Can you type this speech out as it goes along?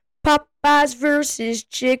Popeyes versus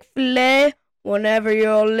Chick-fil-A. Whenever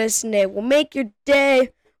you're listening, will make your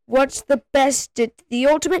day. What's the best? It's the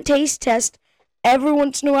ultimate taste test. Every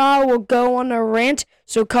once in a while, we'll go on a rant,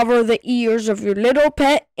 so cover the ears of your little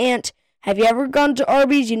pet ant. Have you ever gone to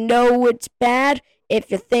Arby's? You know it's bad. If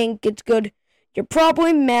you think it's good, you're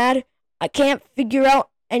probably mad. I can't figure out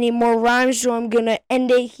any more rhymes, so I'm gonna end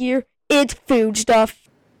it here. It's food stuff.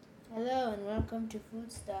 Hello and welcome to Food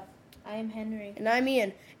Stuff. I am Henry. And I'm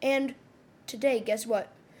Ian. And today, guess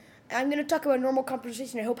what? I'm going to talk about normal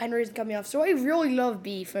conversation. I hope Henry isn't cutting me off. So I really love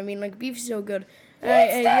beef. I mean, beef is so good.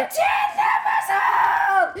 It's the 10th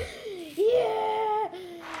episode! Yeah!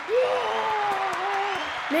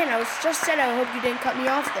 Man, I was just said I hope you didn't cut me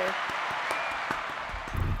off there.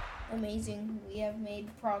 Amazing. We have made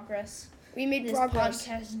progress. We made this progress.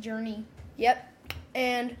 Podcast journey. Yep.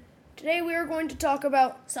 And today we are going to talk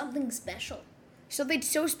about something special. Something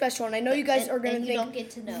so special, and I know you guys are going to think, don't get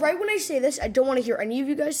to know. Right when I say this, I don't want to hear any of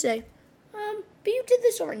you guys say, but you did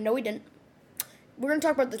this already. No, we didn't. We're going to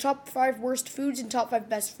talk about the top 5 worst foods and top 5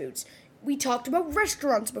 best foods. We talked about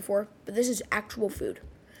restaurants before, but this is actual food.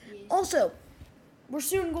 Yes. Also, we're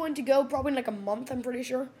soon going to go, probably in like a month, I'm pretty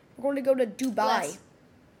sure. We're going to go to Dubai,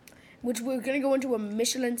 which we're going to go into a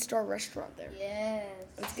Michelin star restaurant there. Yes.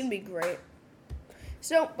 It's going to be great.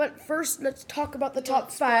 So, but first, let's talk about the top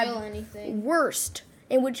 5 worst,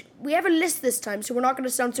 in which we have a list this time, so we're not going to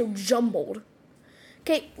sound so jumbled.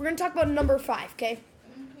 Okay, we're going to talk about number 5, okay?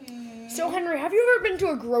 Mm-hmm. So, Henry, have you ever been to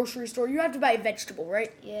a grocery store? You have to buy a vegetable,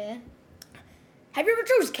 right? Yeah. Have you ever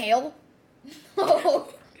chose kale? No.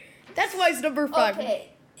 That's why it's number 5. Okay,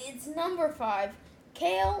 it's number 5.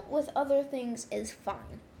 Kale with other things is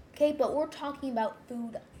fine. Okay, but we're talking about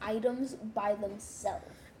food items by themselves.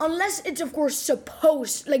 Unless it's, of course,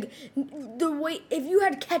 supposed, the way, if you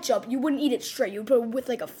had ketchup, you wouldn't eat it straight. You would put it with,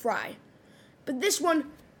 a fry. But this one,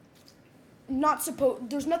 not supposed,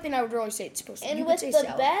 there's nothing I would really say it's supposed to. And with the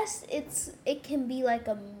salad. Best, it can be like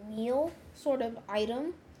a meal sort of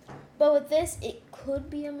item. But with this, it could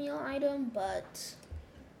be a meal item, but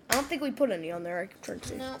I don't think we put any on there, I can try to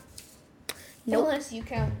see. No. Nope. Unless you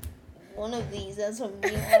count one of these as a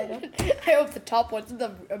meal item. I hope the top one's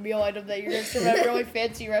a meal item that you're going to serve at a really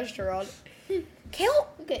fancy restaurant. Kale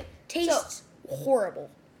tastes horrible,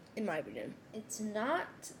 in my opinion. It's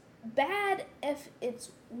not bad if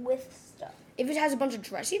it's with stuff. If it has a bunch of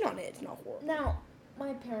dressing on it, it's not horrible. Now,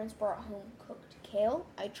 my parents brought home cooked kale.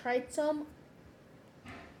 I tried some.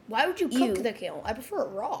 Why would you cook the kale? I prefer it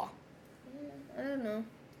raw. I don't know.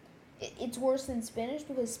 It's worse than spinach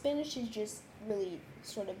because spinach is just really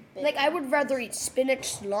sort of big. I would rather eat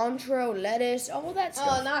spinach, cilantro, lettuce, all that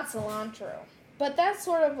stuff. Oh, not cilantro. But that's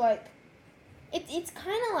sort of like, it's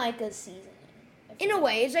kind of like a seasoning. In a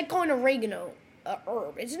way, it's like calling oregano a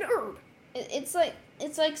herb. It's an herb. It's like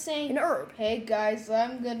saying an herb. Hey guys,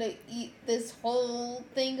 I'm gonna eat this whole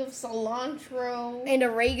thing of cilantro and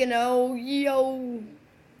oregano. Yo,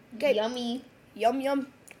 okay. Yummy, yum.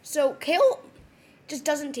 So kale just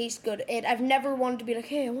doesn't taste good, and I've never wanted to be like,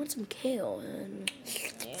 hey, I want some kale.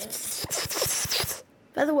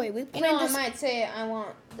 By the way, we planned I might say I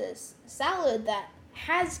want this salad that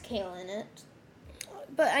has kale in it.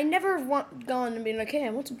 But I never gone and been like, hey,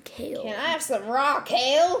 I want some kale. Can I have some raw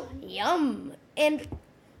kale? Yum. And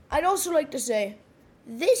I'd also like to say,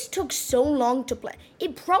 this took so long to plan.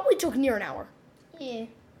 It probably took near an hour. Yeah.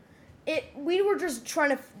 We were just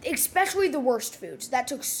trying to, especially the worst foods. That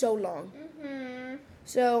took so long. Mm-hmm.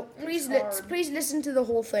 So please listen to the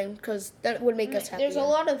whole thing because that would make us happy. There's a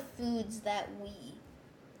lot of foods that we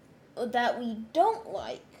don't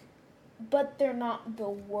like, but they're not the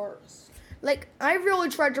worst. I really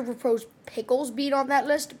tried to propose pickles being on that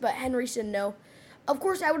list, but Henry said no. Of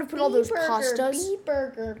course, I would have put all those pastas.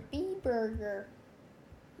 Bee burger.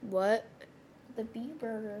 What? The bee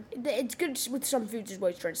burger. It's good with some foods is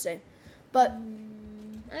what he's trying to say. But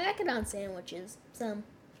I like it on sandwiches. Some.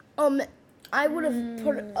 I would have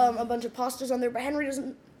put a bunch of pastas on there, but Henry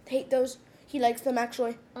doesn't hate those. He likes them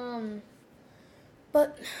actually.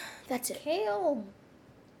 But that's it.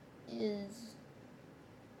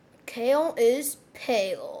 Kale is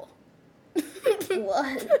pale.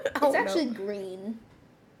 What? It's actually green.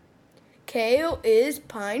 Kale is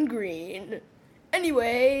pine green.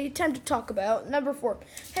 Anyway, time to talk about number 4.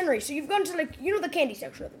 Henry, so you've gone to the candy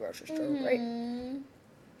section of the grocery store, right?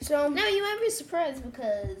 So now you might be surprised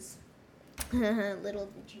because little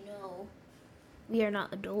did you know, we are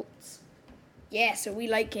not adults. Yeah, so we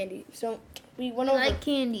like candy. So we went over. Like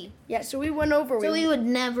candy. Yeah, so we went over. So we would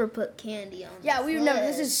never put candy on. Yeah, we would never.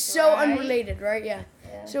 This is so unrelated, right? Yeah.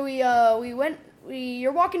 So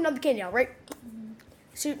you're walking down the candy aisle, right? Mm-hmm.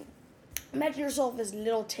 So Imagine yourself as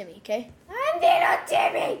little Timmy, okay? I'm little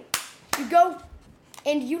Timmy. You go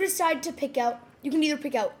and you decide to pick out, you can either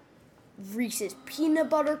pick out Reese's peanut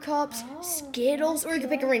butter cups, Skittles, or you can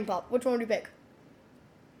pick a ring pop. Which one would you pick?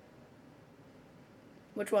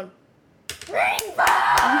 Which one? Ring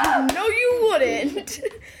pop. No, you wouldn't.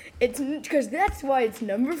 It's because that's why it's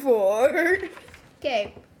number 4.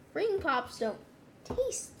 Okay, ring pops don't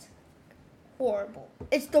taste horrible.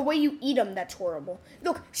 It's the way you eat them that's horrible.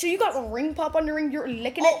 Look, so you got a ring pop on your ring, you're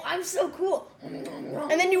licking it. Oh, I'm so cool. And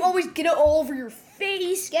then you always get it all over your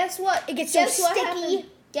face. Guess what? It gets so sticky. Happens?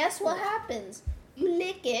 Guess what happens? You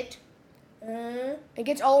lick it. It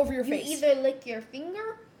gets all over your You face. either lick your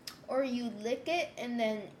finger or you lick it and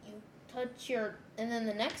then you touch your, and then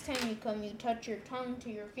the next time you come, you touch your tongue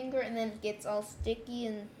to your finger and then it gets all sticky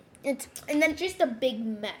and then just a big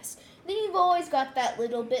mess. Then you've always got that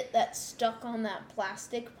little bit that's stuck on that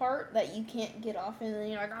plastic part that you can't get off, and then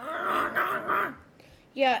you're like,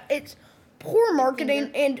 Yeah, it's poor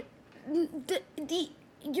marketing, and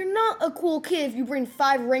you're not a cool kid if you bring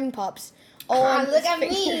 5 ring pops. On look at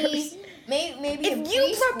fingers. me. Maybe If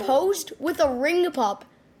you proposed with a ring pop,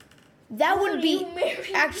 that would be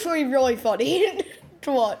actually really funny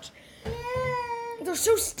to watch. They're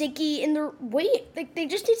so sticky and they're they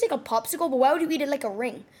just taste like a popsicle, but why would you eat it like a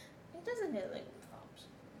ring? It doesn't taste like pops.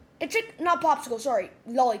 It's like, not popsicle, sorry,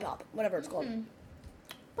 lollipop, whatever it's called.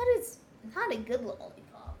 But it's not a good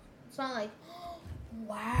lollipop. It's not like,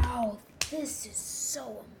 wow, this is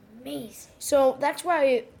so amazing. So that's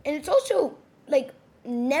why, and it's also like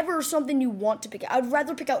never something you want to pick out. I'd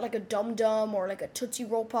rather pick out like a Dum Dum or like a Tootsie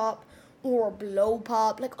Roll Pop or a Blow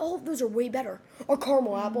Pop. Like all of those are way better. Or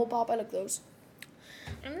Caramel Apple Pop, I like those.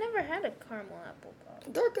 I've never had a caramel apple pop.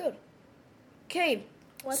 They're good. Okay.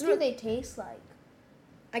 What so do they taste like?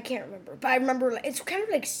 I can't remember, but I remember it's kind of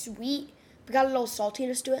like sweet, but got a little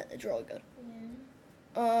saltiness to it. It's really good.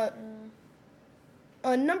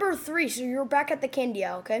 Number 3. So you're back at the candy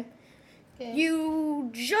aisle, okay? Okay. You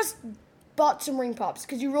just bought some ring pops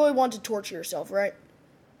because you really want to torture yourself, right?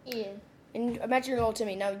 Yeah. And imagine your little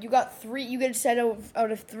Timmy. Now you got 3. You get a set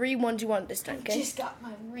out of 3 ones you want this time, okay? Just got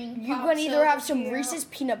my ring pops. You can either have some here. Reese's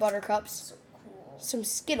peanut butter cups, So cool. some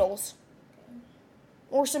Skittles,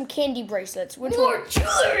 or some candy bracelets. Which More one?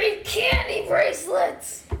 jewelry, candy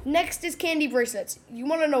bracelets. Next is candy bracelets. You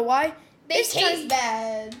want to know why? They This taste time-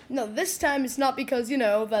 bad. No, this time it's not because,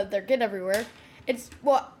 that they're good everywhere. It's,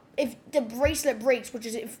 well, if the bracelet breaks, which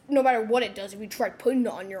is if no matter what it does, if you try putting it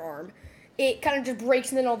on your arm, it kind of just breaks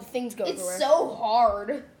and then all the things go everywhere. It's so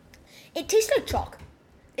hard. It tastes like chalk.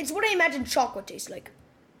 It's what I imagine chalk would taste like.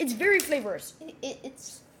 It's very flavorous.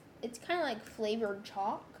 It's kind of like flavored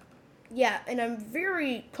chalk. Yeah, and I'm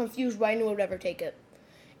very confused why anyone would ever take it.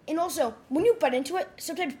 And also, when you bite into it,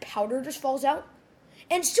 sometimes powder just falls out.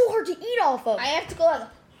 And it's so hard to eat off of. I have to go like,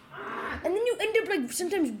 And then you end up like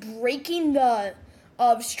sometimes breaking the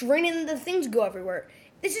string and the things go everywhere.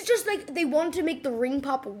 This is just like they wanted to make the ring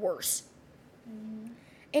pop worse.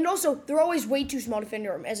 And also, they're always way too small to fit in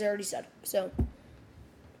your arm, as I already said. So,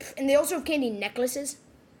 and they also have candy necklaces.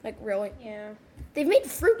 Like, really? yeah. They've made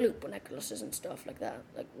Fruit Loop necklaces and stuff like that.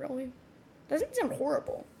 Like, really? Doesn't sound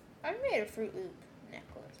horrible. I made a Fruit Loop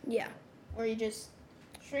necklace Yeah. where you just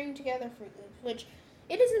string together Fruit Loops, which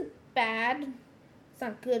it isn't bad. It's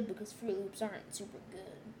not good because Fruit Loops aren't super good.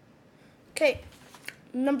 Okay,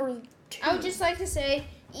 number 2. I would just like to say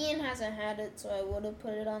Ian hasn't had it, so I would have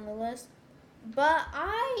put it on the list. But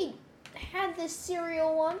I had this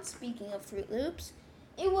cereal once, speaking of Fruit Loops.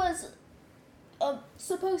 It was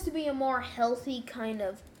supposed to be a more healthy kind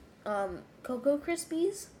of Cocoa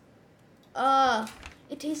Krispies.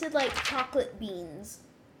 It tasted like chocolate beans.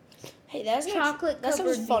 Hey, that's Chocolate that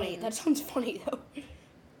sounds covered funny. beans. That sounds funny though.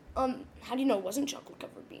 How do you know it wasn't chocolate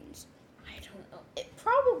covered beans? I don't know. It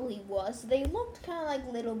probably was. They looked kind of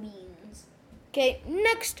like little beans. Okay,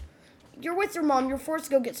 next, you're with your mom. You're forced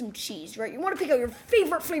to go get some cheese, right? You want to pick out your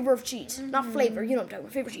favorite flavor of cheese, not flavor. You know what I'm talking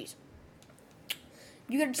about. Favorite cheese.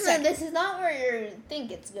 You gotta So decide. this is not where you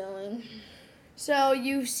think it's going. So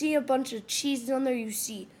you see a bunch of cheeses on there. You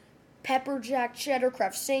see pepper jack cheddar,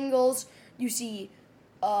 Kraft singles. You see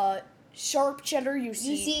sharp cheddar. You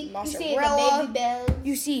see You mozzarella. see the Baby Bells.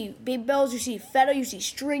 You see Baby Bells, you see feta, you see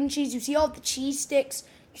string cheese, you see all the cheese sticks,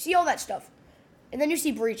 you see all that stuff. And then you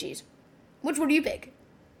see brie cheese. Which one do you pick?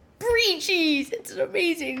 Brie cheese! It's an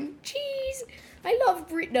amazing cheese! I love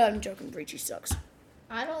brie. No, I'm joking. Brie cheese sucks.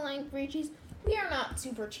 I don't like brie cheese. We are not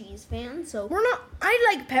super cheese fans, so We're not.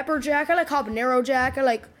 I like pepper jack. I like habanero jack. I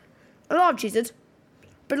like a lot of cheeses.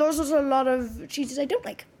 But there's also a lot of cheeses I don't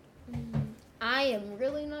like. I am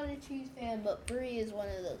really not a cheese fan, but brie is one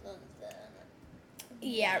of those ones that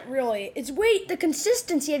Yeah, really. It's the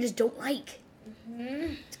consistency I just don't like.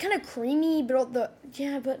 Mm-hmm. It's kind of creamy, but but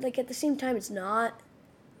like at the same time, it's not.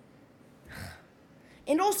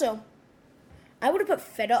 And also, I would have put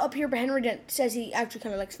feta up here, but Henry says he actually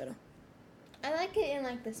kind of likes feta. I like it in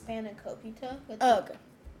like the spanakopita with Okay.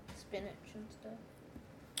 spinach and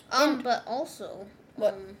stuff. But also,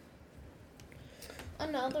 What?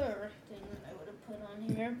 Another thing that I would have put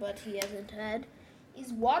on here, but he hasn't had,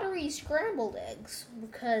 is watery scrambled eggs,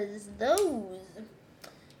 because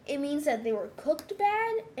it means that they were cooked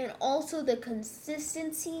bad, and also the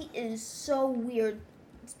consistency is so weird.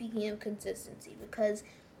 Speaking of consistency, because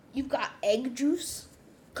you've got egg juice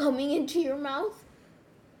coming into your mouth.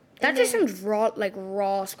 That just sounds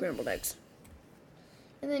raw scrambled eggs.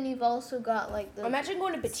 And then you've also got like the. Imagine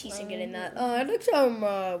going to Batiste and getting that. I'd like some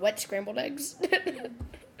wet scrambled eggs.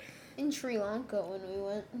 In Sri Lanka, when we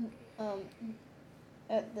went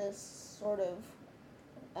at this sort of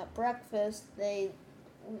at breakfast, it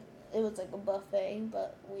was like a buffet,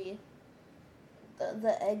 but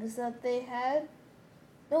the eggs that they had.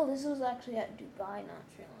 No, this was actually at Dubai, not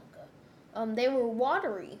Sri Lanka. They were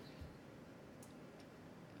watery.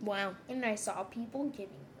 Wow. And I saw people getting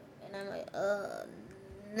them, and I'm like,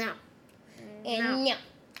 no. And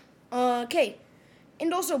no. Okay.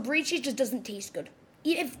 And also, brie cheese just doesn't taste good.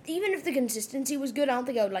 Even if the consistency was good, I don't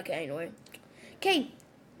think I would like it anyway. Okay.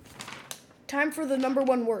 Time for the number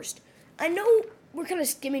one worst. I know we're kind of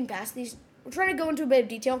skimming past these. We're trying to go into a bit of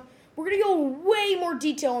detail. We're going to go way more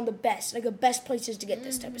detail on the best, like the best places to get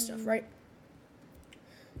this type of stuff, right?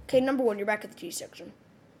 Okay, number one, you're back at the cheese section.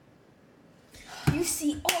 You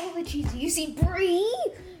see all the cheese. You see brie.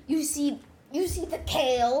 You see the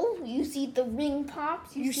kale. You see the ring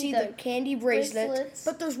pops. You see the candy bracelets.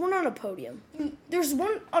 But there's one on a podium. There's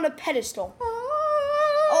one on a pedestal.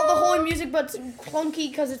 All the holy music, but it's clunky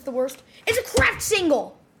because it's the worst. It's a Kraft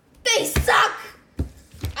single. They suck.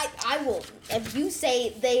 I will. If you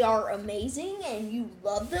say they are amazing and you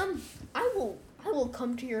love them, I will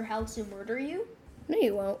come to your house and murder you. No,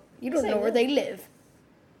 you won't. You don't Yes, I know where will. they live.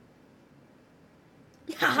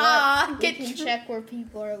 Haha, We can check where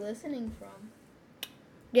people are listening from.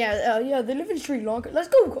 Yeah, they live in Sri Lanka. Let's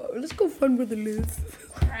go find where they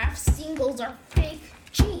live. Kraft singles are fake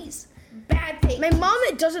cheese. Bad fake. My mom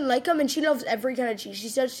doesn't like them, and she loves every kind of cheese. She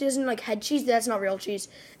says she doesn't like head cheese. That's not real cheese.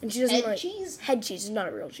 And she doesn't Head like cheese? Head cheese is not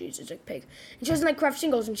a real cheese. It's like pig. And she doesn't like Kraft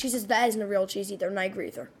singles, and she says that isn't a real cheese either. And I agree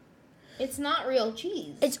with her. It's not real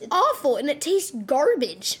cheese. It's awful, and it tastes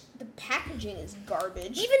garbage. The packaging is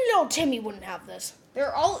garbage. Even little Timmy wouldn't have this.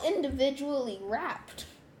 They're all individually wrapped.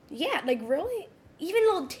 Yeah, like really? Even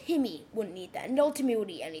little Timmy wouldn't eat that. And little Timmy would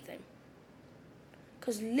eat anything.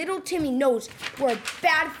 Because little Timmy knows where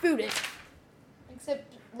bad food is.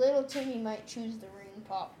 Except little Timmy might choose the ring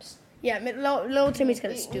pops. Yeah, little Timmy's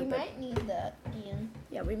kind of We stupid. might need that, Ian.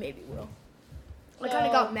 Yeah, we maybe will. I So- kind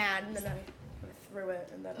of got mad, and then I threw it.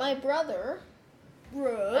 And then My brother,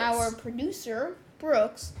 Brooks. our producer,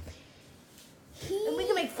 Brooks, And we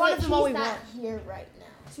can make fun of him all we he's not want. here right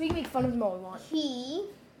now. So we can make fun of him all we want. He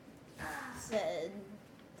said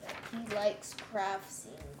that he likes Kraft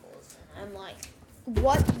singles, and I'm like,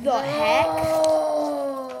 What the heck?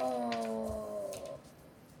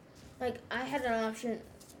 Like, I had an option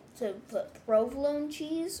to put provolone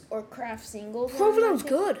cheese or Kraft singles. on Provolone's my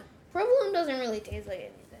good. pizza. Provolone doesn't really taste like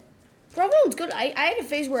anything. Provolone's good. I had a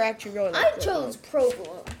phase where I actually really I liked chose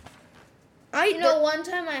provolone. provolone. You know, one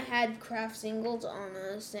time I had Kraft singles on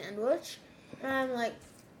a sandwich, and I'm like,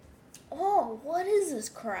 oh, what is this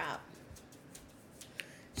crap?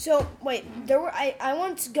 So wait, I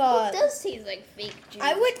once got. It does taste like fake cheese.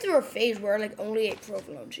 I went through a phase where I like only ate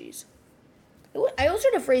provolone cheese. I also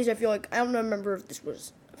had a phase. I feel like I don't remember if this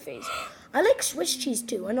was a phase. I like Swiss cheese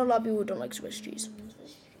too. I know a lot of people who don't like Swiss cheese.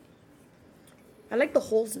 I like the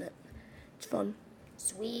holes in it. It's fun.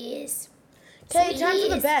 Swiss. Okay, time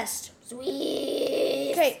for the best. Swiss.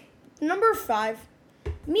 Okay, number 5.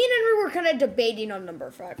 Me and Henry were kind of debating on number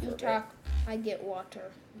 5. For a You bit. talk. I get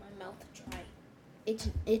water. My mouth dry. It's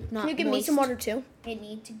not. Can you give moist. me some water too? I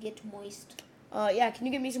need to get moist. Yeah, can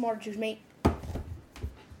you give me some water too, mate?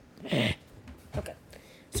 Okay.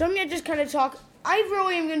 So I'm gonna just kind of talk. I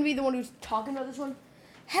really am gonna be the one who's talking about this one.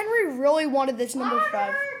 Henry really wanted this number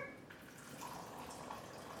 5.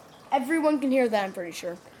 Everyone can hear that, I'm pretty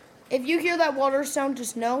sure. If you hear that water sound,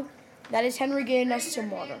 just know that is Henry getting us some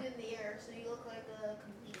water. In the air, so you look like a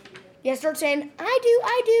complete idiot. Yeah, start saying,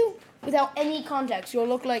 I do, without any context. You'll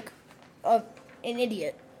look like an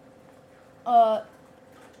idiot.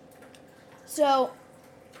 So,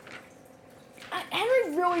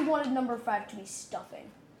 Henry really wanted number 5 to be stuffing.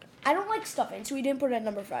 I don't like stuffing, so we didn't put it at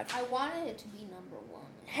number 5. I wanted it to be number 1.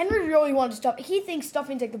 Henry really wanted stuffing. He thinks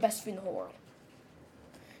stuffing's like the best food in the whole world.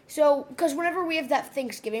 So, because whenever we have that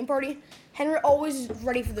Thanksgiving party, Henry always is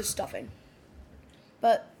ready for the stuffing.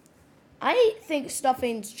 But I think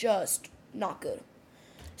stuffing's just not good.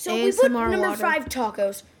 So we put ASMR number water. 5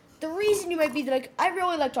 tacos. The reason you might be like, I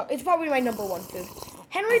really like tacos. It's probably my number 1 food.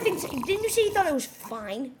 Henry thinks, didn't you say you thought it was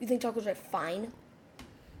fine? You think tacos are fine?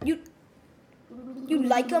 You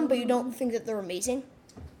like them, but you don't think that they're amazing?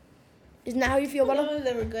 Isn't that how you feel about them? No,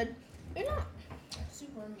 they were good. They're not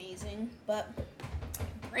super amazing, but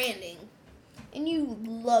branding. And you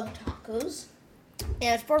love tacos.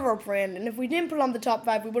 Yeah, it's part of our brand. And if we didn't put it on the top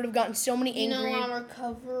 5, we would have gotten so many angry. You know, on our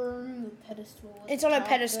cover, the pedestal. Was It's on a taco.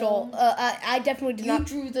 pedestal. I definitely did You not.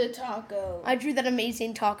 drew the taco. I drew that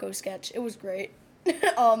amazing taco sketch. It was great.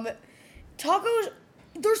 Tacos.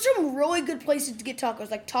 There's some really good places to get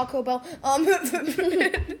tacos, like Taco Bell.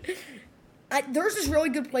 There's this really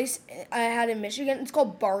good place I had in Michigan. It's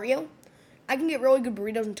called Barrio. I can get really good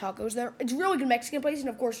burritos and tacos there. It's a really good Mexican place, and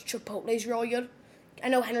of course Chipotle is really good. I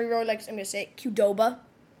know Henry really likes. I'm gonna say it, Qdoba.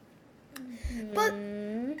 But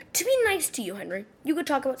to be nice to you, Henry, you could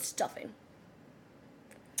talk about stuffing.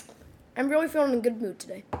 I'm really feeling in a good mood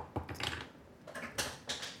today.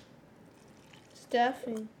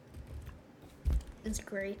 Stuffing. It's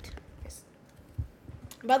great.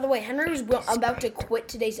 By the way, Henry was about to quit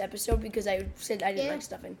today's episode because I said I didn't like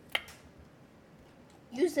stuffing.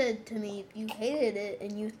 You said to me you hated it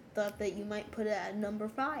and you thought that you might put it at number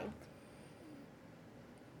 5.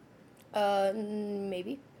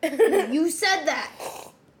 Maybe. You said that.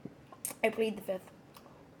 I plead the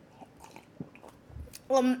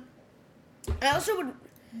 5th. I also would...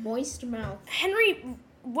 Moist mouth. Henry,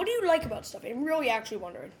 what do you like about stuffing? I'm really actually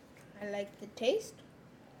wondering. I like the taste.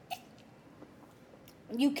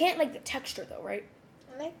 You can't like the texture, though, right?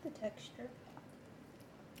 I like the texture.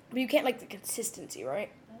 But you can't like the consistency,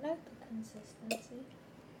 right? I like the consistency.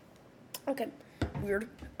 Okay. Weird.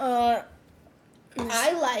 I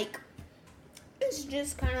like. It's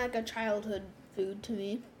just kind of like a childhood food to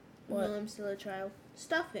me. What? When I'm still a child.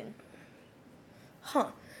 Stuffing. Huh.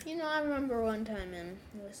 You know, I remember one time in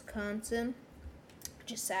Wisconsin,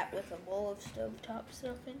 just sat with a bowl of stovetop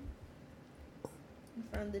stuffing in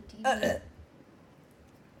front of the TV.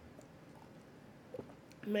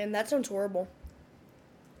 Man, that sounds horrible.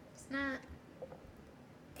 It's not.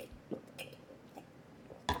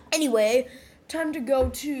 Anyway, time to go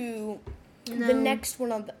to the No. next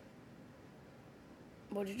one on the...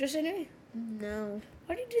 What did you just say to me? No.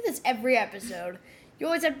 Why do you do this every episode? You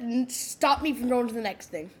always have to stop me from going to the next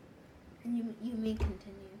thing. You may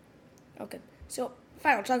continue. Okay. So,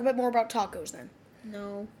 fine, I'll talk a bit more about tacos then.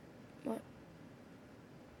 No. What?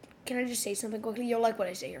 Can I just say something quickly? You'll like what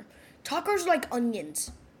I say here. Tacos are like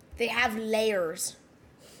onions. They have layers.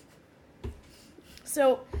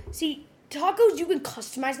 So, see, tacos, you can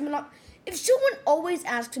customize them a lot. If someone always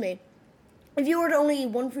asks me, if you were to only eat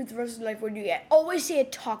one food the rest of your life, what do you get? Always say a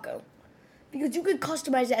taco. Because you can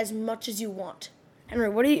customize it as much as you want. Henry,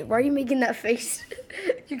 why are you making that face?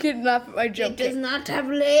 You can't laugh at my joke. It does not have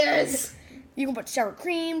layers. You can put sour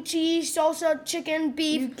cream, cheese, salsa, chicken,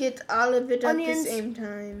 beef. You get all of it Onions. at the same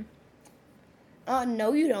time.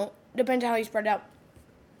 No, you don't. Depends on how you spread it out.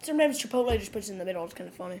 Sometimes Chipotle just puts it in the middle. It's kind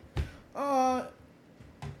of funny. I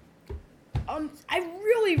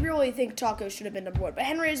really, really think tacos should have been number 1, but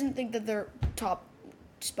Henry doesn't think that they're top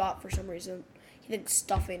spot for some reason. He thinks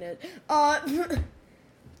stuffing it.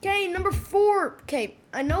 Okay, number 4. Okay,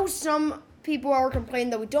 I know some people are complaining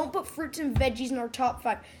that we don't put fruits and veggies in our top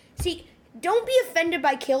 5. See, don't be offended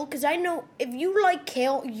by kale, because I know if you like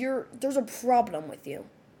kale, there's a problem with you.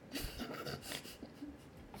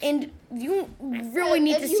 And you really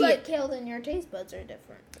need to If see you like it. kale, then your taste buds are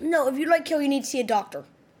different. No, if you like kale, you need to see a doctor.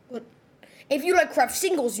 What? If you like Kraft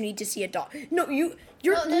singles, you need to see a doctor. No,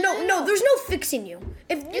 No. there's no fixing you.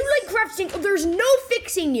 If you like Kraft singles, there's no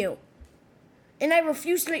fixing you. And I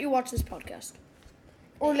refuse to let you watch this podcast.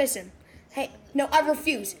 Or listen. Hey, no, I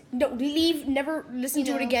refuse. No, leave, never listen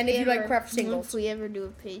to it again if you like Kraft singles. If we ever do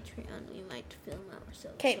a Patreon, we might film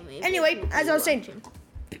ourselves. Okay, So maybe anyway, people as will I was saying, watch 'em.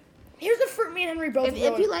 Here's the fruit me and Henry both If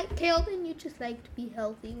really- you like kale, then you just like to be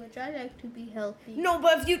healthy, which I like to be healthy. No,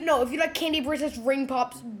 but if you like candy bristlets, ring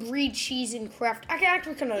pops, brie cheese, and Kraft, I can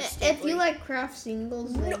actually kind of understand. If you like Kraft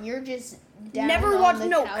singles, then you're just down Never on watch. the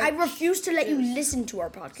No, couch, I refuse to let you just listen to our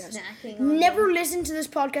podcast. snacking on Never them. listen to this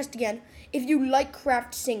podcast again if you like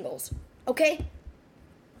Kraft singles. Okay?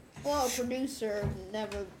 Well, a producer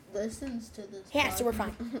never listens to this. Yeah, so we're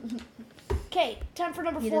podcast. Okay, time for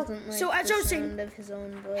number He 4. doesn't like So as the I was saying, sound of his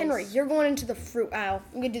own voice. Henry, you're going into the fruit aisle.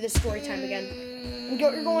 I'm gonna do the story time again.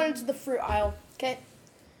 You're going into the fruit aisle, okay?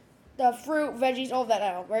 The fruit, veggies, all that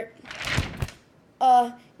aisle, right?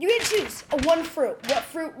 You get to choose one fruit. What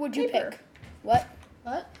fruit would you Paper. pick? What?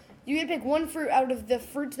 What? You get to pick one fruit out of the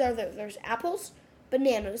fruits that are there. There's apples,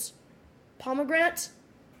 bananas, pomegranates,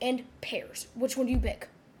 and pears. Which one do you pick?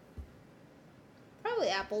 Probably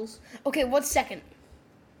apples. Okay, what's second?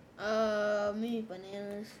 Maybe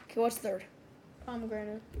bananas. Okay, what's third?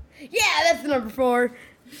 Pomegranate. Yeah, that's the number 4.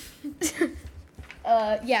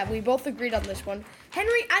 Yeah, we both agreed on this one.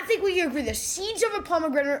 Henry, I think we agree the seeds of a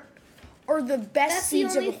pomegranate are the best That's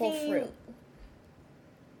seeds the of only a whole thing- fruit.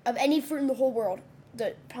 Of any fruit in the whole world,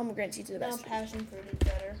 the pomegranate seeds are the No, best. passion fruit is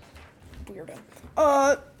better. Weirdo.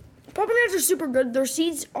 Pomegranates are super good. Their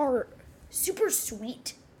seeds are super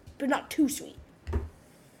sweet, but not too sweet.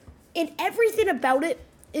 And everything about it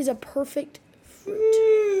is a perfect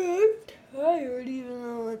fruit. Tired even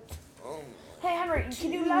though it's... Hey, Henry,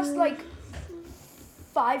 can you last like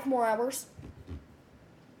 5 more hours?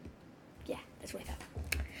 Yeah, that's what I thought.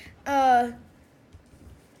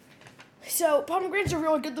 So pomegranates are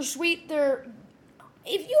really good. They're sweet.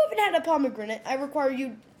 If you haven't had a pomegranate, I require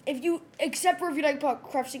you. Except for if you like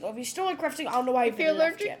crafting. If you still like crafting, I don't know why. If you're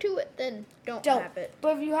allergic to it, then don't have it.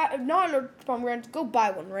 But if if not allergic to pomegranates, go buy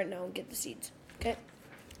one right now and get the seeds. Okay.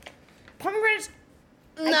 Pomegranates.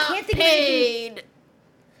 I can't think of anything.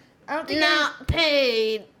 I don't think Not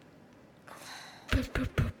paid.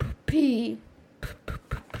 P.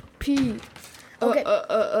 Okay.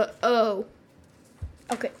 Oh.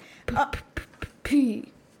 Okay.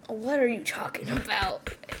 P. What are you talking about?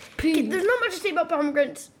 Okay, there's not much to say about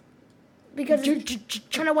pomegranates because it's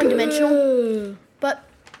kind of one-dimensional. But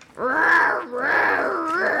fine.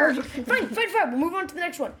 We'll move on to the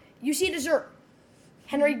next one. You see dessert.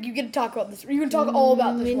 Henry, you get to talk about this. You can talk all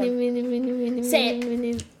about this one. Say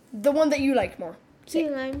it. The one that you liked more. Key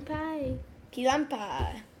lime pie. Key lime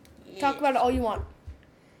pie. Talk about it all you want.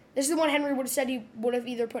 This is the one Henry would have said he would have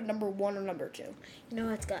either put number 1 or number 2. You know,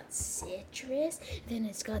 it's got citrus, then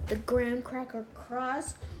it's got the graham cracker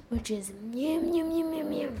crust, which is yum yum yum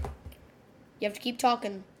yum yum. You have to keep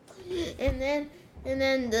talking. And then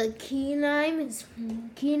the key lime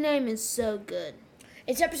is so good.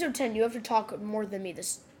 It's episode 10. You have to talk more than me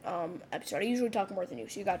this episode. I usually talk more than you,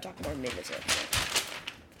 so you gotta talk more than me this episode.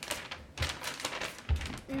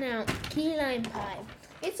 Now, key lime pie.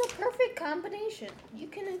 It's a perfect combination. You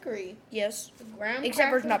can agree. Yes. The graham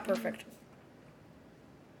Except for it's cracker- not perfect.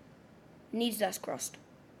 Needs less crust.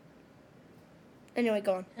 Anyway,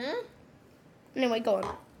 go on. Huh? Anyway, go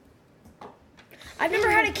on. I've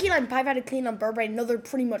never had a key lime pie. I've had a key lime burger. I know they're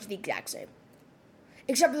pretty much the exact same.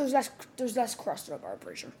 Except there's less crust in a bar, I'm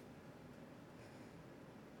pretty sure.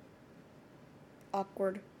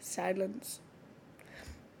 Awkward silence.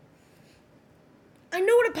 I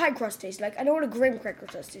know what a pie crust tastes like. I know what a graham cracker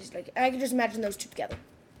crust tastes like. And I can just imagine those two together.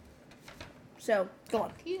 So, go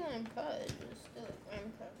on. Key lime pie is still a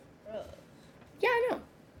graham cracker crust. Yeah, I know.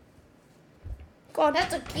 Go on.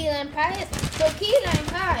 That's a key lime pie. So key lime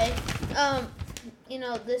pie,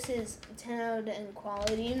 this is 10 out of 10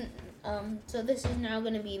 quality. So this is now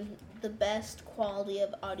going to be the best quality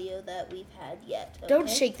of audio that we've had yet. Okay? Don't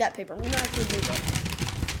shake that paper. We're not actually doing that.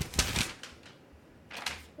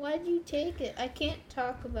 Why'd you take it? I can't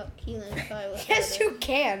talk about key lime pie with Yes, you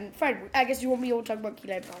can. Fine. I guess you won't be able to talk about key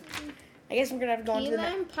lime pie. I guess we're going to have to go on Key to the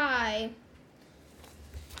lime pie.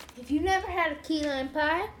 If you've never had a key lime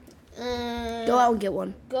pie, Go out and get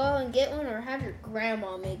one. go and get one, or have your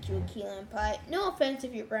grandma make you a key lime pie. No offense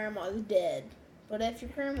if your grandma's dead, but if your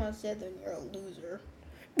grandma's dead, then you're a loser.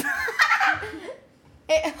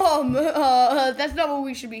 That's not what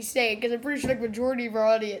we should be saying, because I'm pretty sure the majority of our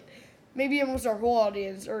audience, maybe almost our whole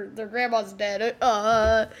audience, or their grandma's dead.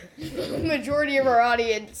 Majority of our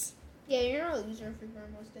audience. Yeah, you're not a loser if your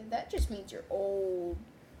grandma's dead. That just means you're old.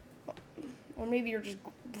 Or maybe you're just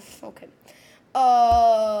okay.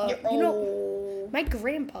 You're you know, old. my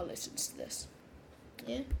grandpa listens to this,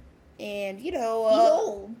 Yeah. and He's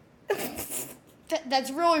old. that's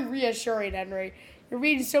really reassuring, Henry. You're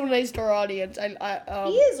being so nice to our audience. He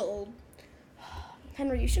is old.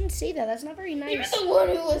 Henry, you shouldn't say that. That's not very You're nice. the one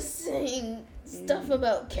who was saying stuff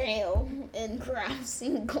about kale and craft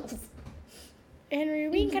singles. Henry,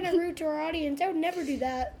 you're being kind of rude to our audience. I would never do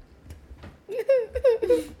that.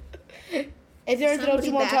 Is there anything else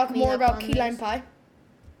you want to back talk me more up about on key lime this. pie?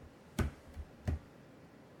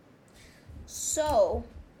 So,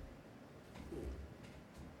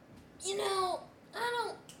 I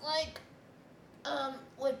don't like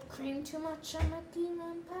whipped cream too much on my key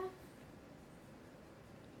lime pie.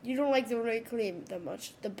 You don't like the whipped cream that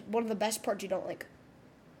much. One of the best parts you don't like.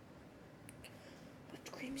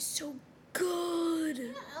 Whipped cream is so good.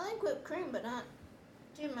 Yeah, I like whipped cream, but not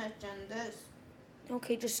too much on this.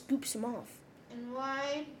 Okay, just scoop some off. And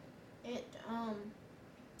why it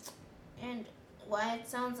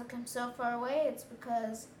sounds like I'm so far away, it's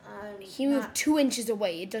because I'm You move 2 inches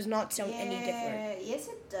away. It does not sound yeah, any different. Yes,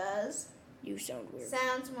 it does. You sound weird.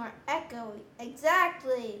 Sounds more echoey.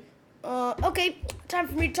 Exactly. Okay, time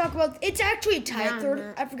for me to talk about. It's actually a tie at third.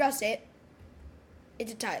 No. I forgot to say it.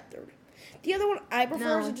 It's a tie at third. The other one I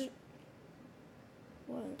prefer is No. just.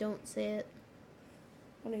 What? Don't say it.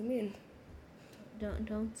 What do you mean?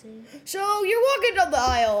 Don't say it. So you're walking down the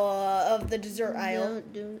aisle of the dessert aisle.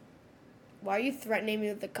 Don't do it. Why are you threatening me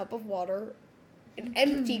with a cup of water? An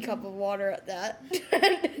empty cup of water at that.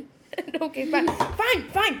 Okay, fine.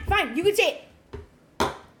 You can say it.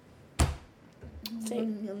 Say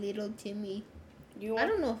it. Little Timmy. You I want?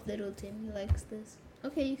 don't know if little Timmy likes this.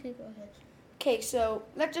 Okay, you can go ahead. Okay, so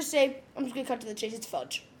let's just say I'm just gonna cut to the chase. It's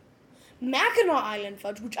fudge. Mackinac Island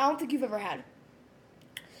fudge, which I don't think you've ever had,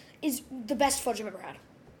 is the best fudge I've ever had.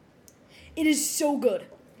 It is so good.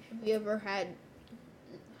 Have you ever had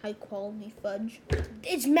high quality fudge?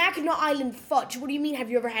 It's Mackinac Island fudge. What do you mean?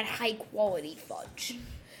 Have you ever had high quality fudge?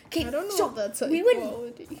 Okay, I don't know so if that's high we went.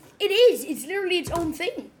 quality. It is. It's literally its own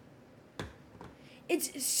thing.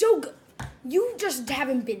 It's so good. You just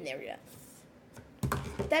haven't been there yet.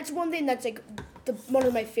 That's one thing that's like one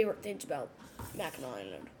of my favorite things about Mackinac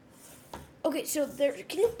Island. Okay, so there.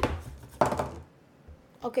 Can you?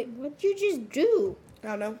 Okay, What'd you just do?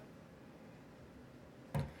 I don't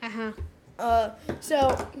know.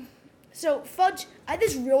 So fudge. I had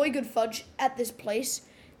this really good fudge at this place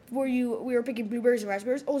where we were picking blueberries and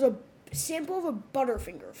raspberries. It was a sample of a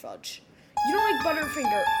Butterfinger fudge. You don't like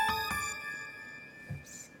Butterfinger?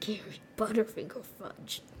 Scary Butterfinger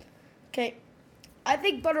fudge. Okay, I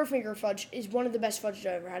think Butterfinger fudge is one of the best fudge I've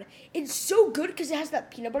ever had. It's so good because it has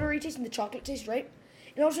that peanut buttery taste and the chocolate taste, right?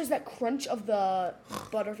 It also has that crunch of the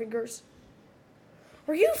Butterfingers.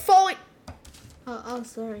 Are you falling?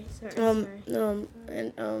 Sorry. Sorry.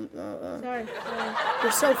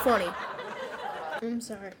 You're so funny. I'm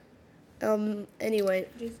sorry. Anyway.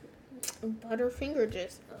 Just Butterfinger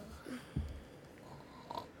just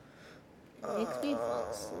makes me fall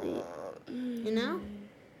asleep. You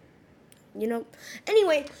know?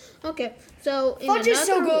 Anyway, Okay, so in fudge is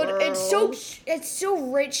so another good. world, It's so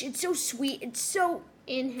rich. It's so sweet. It's so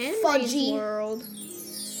in Henry's fudgy. world.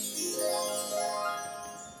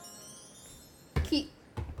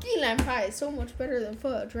 Key lime pie is so much better than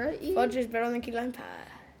fudge, right? Ian? fudge is better than key lime pie.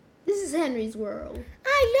 This is Henry's world.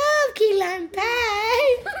 I love key lime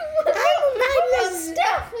pie.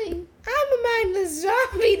 Stuffing. I'm a mindless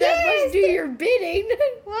zombie that must do your bidding.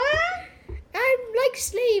 What? I like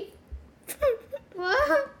sleep.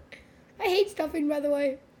 What? I hate stuffing, by the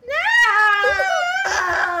way. No!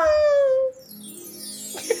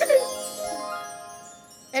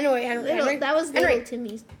 Anyway, Henry, that was Henry, little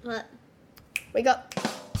Timmy's. What? wake up.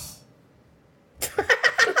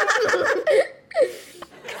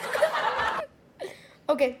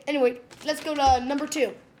 Okay, anyway, let's go to number 2. Do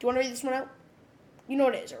you want to read this one out? You know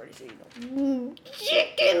what it is already, so you know.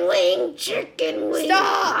 Chicken wing.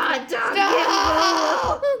 Stop! Hot dog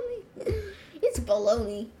Stop! and bologna. It's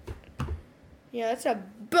bologna. Yeah, that's a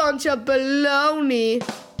bunch of baloney.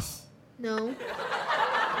 No.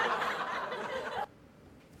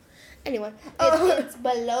 Anyway, It's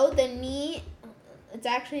below the knee. It's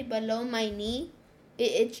actually below my knee.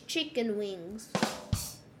 It's chicken wings.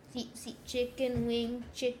 See, chicken wing,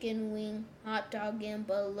 hot dog and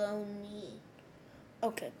bologna.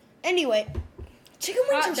 okay. Anyway, chicken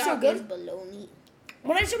wings Hot are so dog good. is bologna.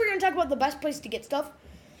 When I said we were gonna talk about the best place to get stuff,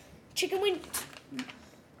 chicken wings.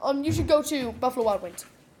 You should go to Buffalo Wild Wings.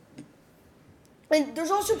 And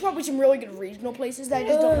there's also probably some really good regional places that I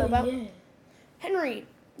just don't know about. Yeah. Henry,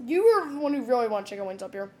 you were the one who really wanted chicken wings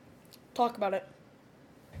up here. Talk about it.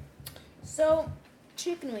 So,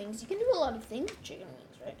 chicken wings. You can do a lot of things with chicken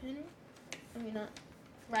wings, right, Henry? I mean, not.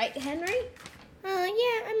 Right, Henry? Yeah,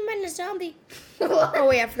 I'm a zombie. Oh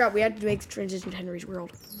wait, I forgot. We had to make the transition to Henry's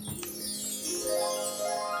world. So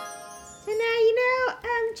now you know,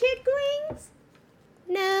 chicken wings?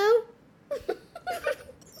 No.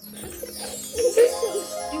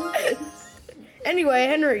 Stupid. Anyway,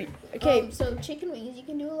 Henry. Okay. So chicken wings, you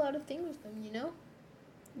can do a lot of things with them, you know?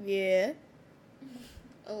 Yeah.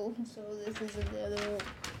 Oh, so this is in the other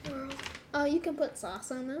world. Oh, you can put sauce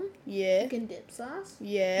on them. Yeah. You can dip sauce. It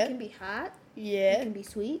Yeah. can be hot. It Yeah. can be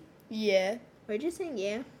sweet. Yeah. We're just saying,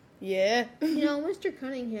 yeah. Yeah. You know, Mr.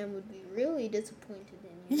 Cunningham would be really disappointed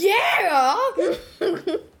in you. Yeah.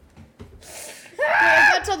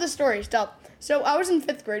 this story. Stop. So I was in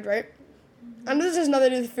 5th grade, right? And this has nothing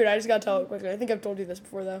to do with food. I just gotta tell it quickly. I think I've told you this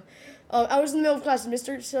before, though. I was in the middle of class, and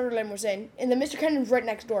Mr. Sutherland was saying, and then Mr. Kennan's right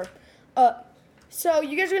next door. So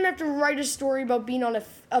you guys are gonna have to write a story about being on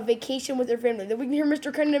a vacation with your family. Then we can hear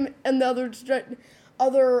Mr. Kennan and the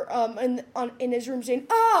in his room saying,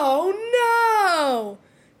 "Oh no!"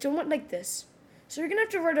 So what like this? So you're gonna have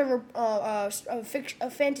to write a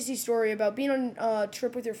fantasy story about being on a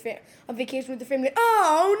trip with a vacation with your family.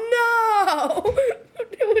 Oh no!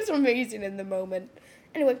 It was amazing in the moment.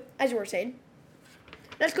 Anyway, as you were saying,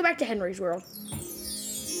 let's go back to Henry's world.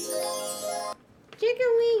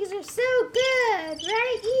 Chicken wings are so good,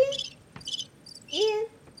 right, Ian? Ian,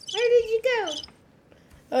 where did you go?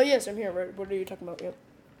 Oh yes, I'm here. What are you talking about? Yep.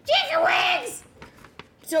 Chicken wings!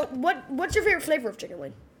 So what's your favorite flavor of chicken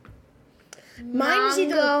wing? Mine's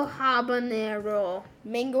Mango habanero.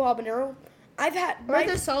 Mango habanero. I've had Or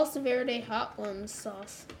the salsa verde hot ones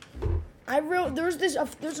sauce.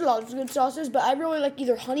 there's a lot of good sauces, but I really like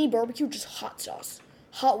either honey barbecue, just hot sauce,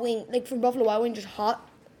 hot wing, like from Buffalo Wild Wings, just hot.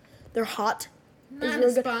 They're hot. Not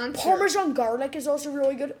really a good. sponsor. Parmesan garlic is also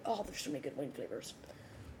really good. Oh, there's so many good wing flavors.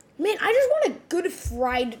 Man, I just want a good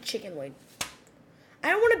fried chicken wing. I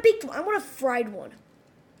don't want a baked one. I want a fried one.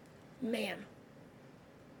 Man.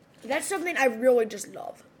 That's something I really just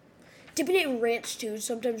love. Dipping it in ranch, too, is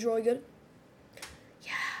sometimes really good.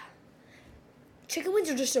 Yeah. Chicken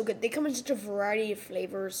wings are just so good. They come in such a variety of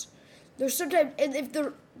flavors. They're sometimes, and if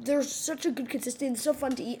they're such a good consistency and so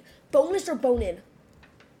fun to eat. Boneless or bone-in.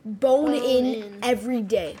 Bone-in every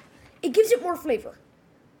day. It gives it more flavor.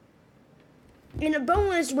 And a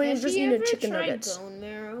boneless wing is just eating a chicken nuggets. Bone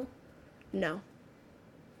marrow? No.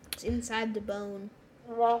 It's inside the bone.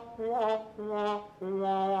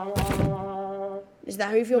 Is that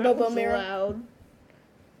how you feel about bone marrow? Loud.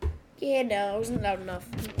 Yeah, no, it wasn't loud enough.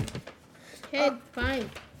 Okay, fine.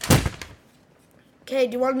 Okay,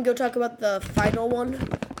 do you want to go talk about the final one?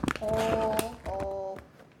 Oh.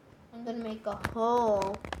 I'm gonna make a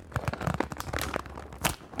hole.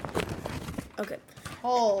 Okay.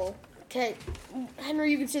 Hole. Okay,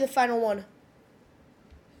 Henry, you can see the final one.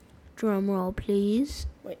 Drum roll, please.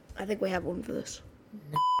 Wait, I think we have one for this.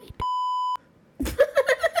 No, we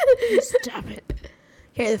don't. Stop it.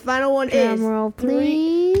 Okay, the final one Drum is roll, 3.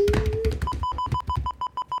 please.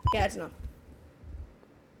 Yeah, it's enough.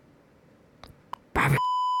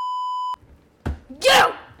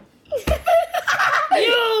 You!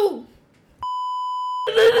 You!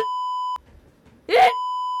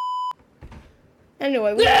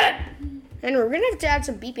 Anyway, we're gonna have to add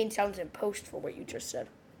some beeping sounds in post for what you just said.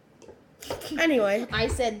 Anyway. I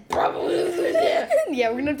said Yeah,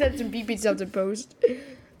 we're gonna have to add some beeping sounds in post.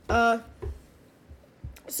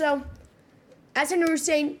 So, as Henry was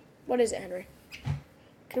saying, what is it, Henry?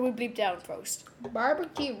 Can we bleep down post?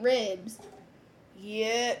 barbecue ribs.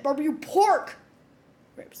 Yeah, barbecue pork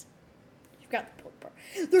ribs. You've got the pork part.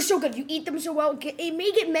 They're so good. You eat them so well. It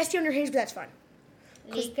may get messy on your hands, but that's fine.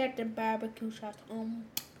 You get the barbecue sauce.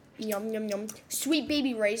 Yum, yum, yum. Sweet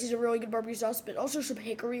Baby Ray's is a really good barbecue sauce, but also some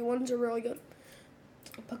hickory ones are really good.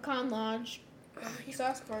 Pecan Lodge.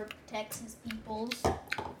 Sauce for Texas peoples.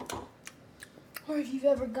 Or if you've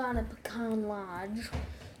ever gone to Pecan Lodge.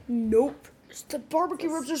 Nope. The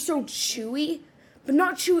barbecue ribs are so chewy, but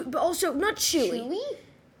not chewy, but also not chewy. Chewy?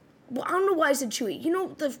 Well, I don't know why I said chewy. You know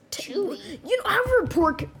the Chewy? You know, I've heard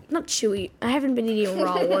pork, not chewy. I haven't been eating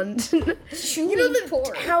raw ones. Chewy you know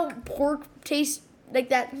pork. how pork tastes like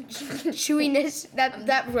that chewiness. That's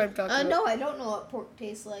what I'm talking about. No, I don't know what pork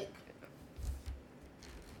tastes like.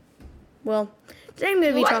 Well, today I'm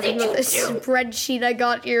going to be talking about this spreadsheet I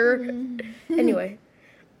got here. Anyway,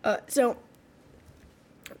 so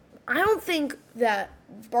I don't think that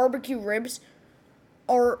barbecue ribs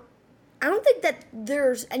are. I don't think that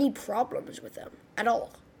there's any problems with them at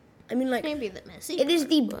all. I mean, like, Maybe the messy. it is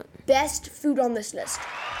the best food on this list.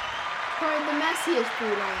 Probably the messiest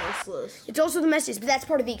food on this list. It's also the messiest, but that's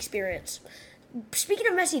part of the experience. Speaking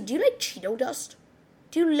of messy, do you like Cheeto dust?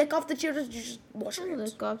 Do you lick off the Cheeto dust or do you just wash your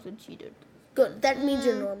hands? Lick off the cheater. Good. That means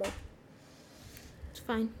you're normal. It's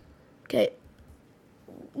fine. Okay.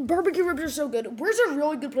 Barbecue ribs are so good. Where's a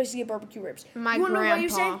really good place to get barbecue ribs? My you wanna know what you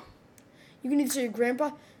grandpa. say? You can either say your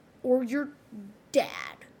grandpa or your dad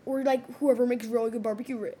or like whoever makes really good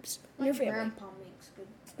barbecue ribs in your family. Grandpa makes good.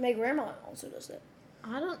 My grandma also does that.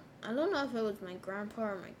 I don't know if it was my grandpa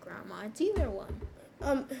or my grandma. It's either one.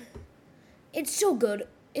 It's so good.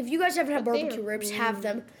 If you guys haven't had But they barbecue are ribs, have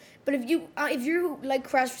them. But if you like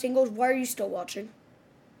Crash Singles, why are you still watching?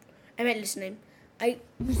 I meant listening. You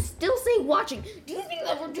still say watching. Do you think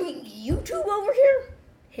that we're doing YouTube over here?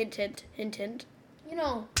 Hint, hint, hint, hint. You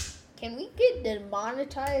know, Can we get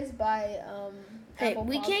demonetized by Hey, Apple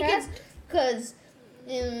we Podcasts? can't get. Because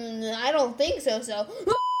I don't think so. So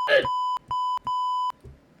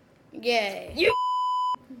Yay.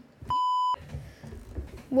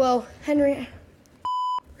 Well, Henry.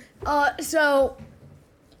 So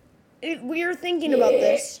we are thinking about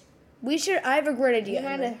this. I have a great you idea. might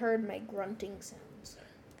Henry. have heard my grunting sounds.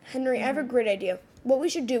 Henry, I have a great idea. What we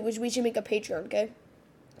should do is we should make a Patreon, okay?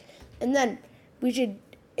 And then we should,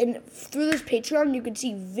 and through this Patreon, you can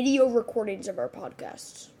see video recordings of our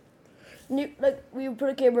podcasts. Like, we would put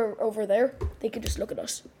a camera over there. They could just look at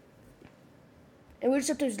us. And we just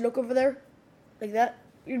have to just look over there, like that.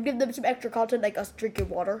 You'd give them some extra content, like us drinking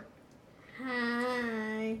water.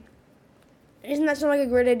 Hi. Isn't that sound like a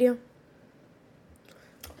great idea?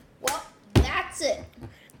 Well, that's it.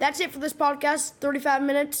 That's it for this podcast. 35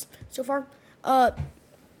 minutes so far.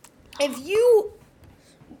 If you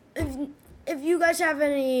guys have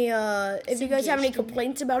any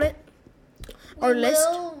complaints about it, our We list.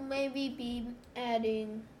 will maybe be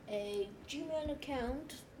adding a Gmail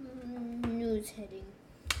account, news heading,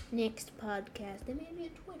 next podcast, and maybe a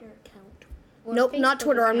Twitter account. Or a Nope, not Facebook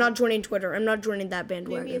Twitter. I'm not account. joining Twitter. I'm not joining that Maybe a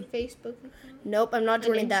bandwagon. Facebook account. Nope, I'm not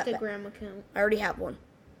joining An that. Instagram account. I already have one.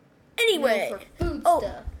 Anyway, No, for food oh,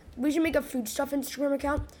 stuff. we should make a food stuff Instagram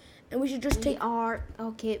account, and we should just take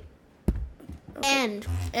Okay. End.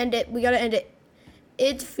 end it. We gotta end it.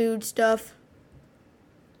 It's food stuff.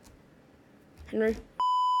 Henry,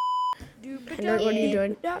 what are you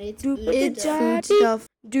doing? It's It's food food stuff.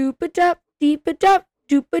 Doop-a-dup, deep-a-dup,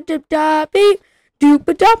 doop-a-dup-da-dee.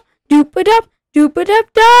 Doop-a-dup, doop-a-dup,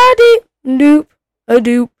 doop-a-dup-da-dee.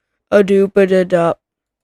 Doop-a-doop, a doop-a-da-dup.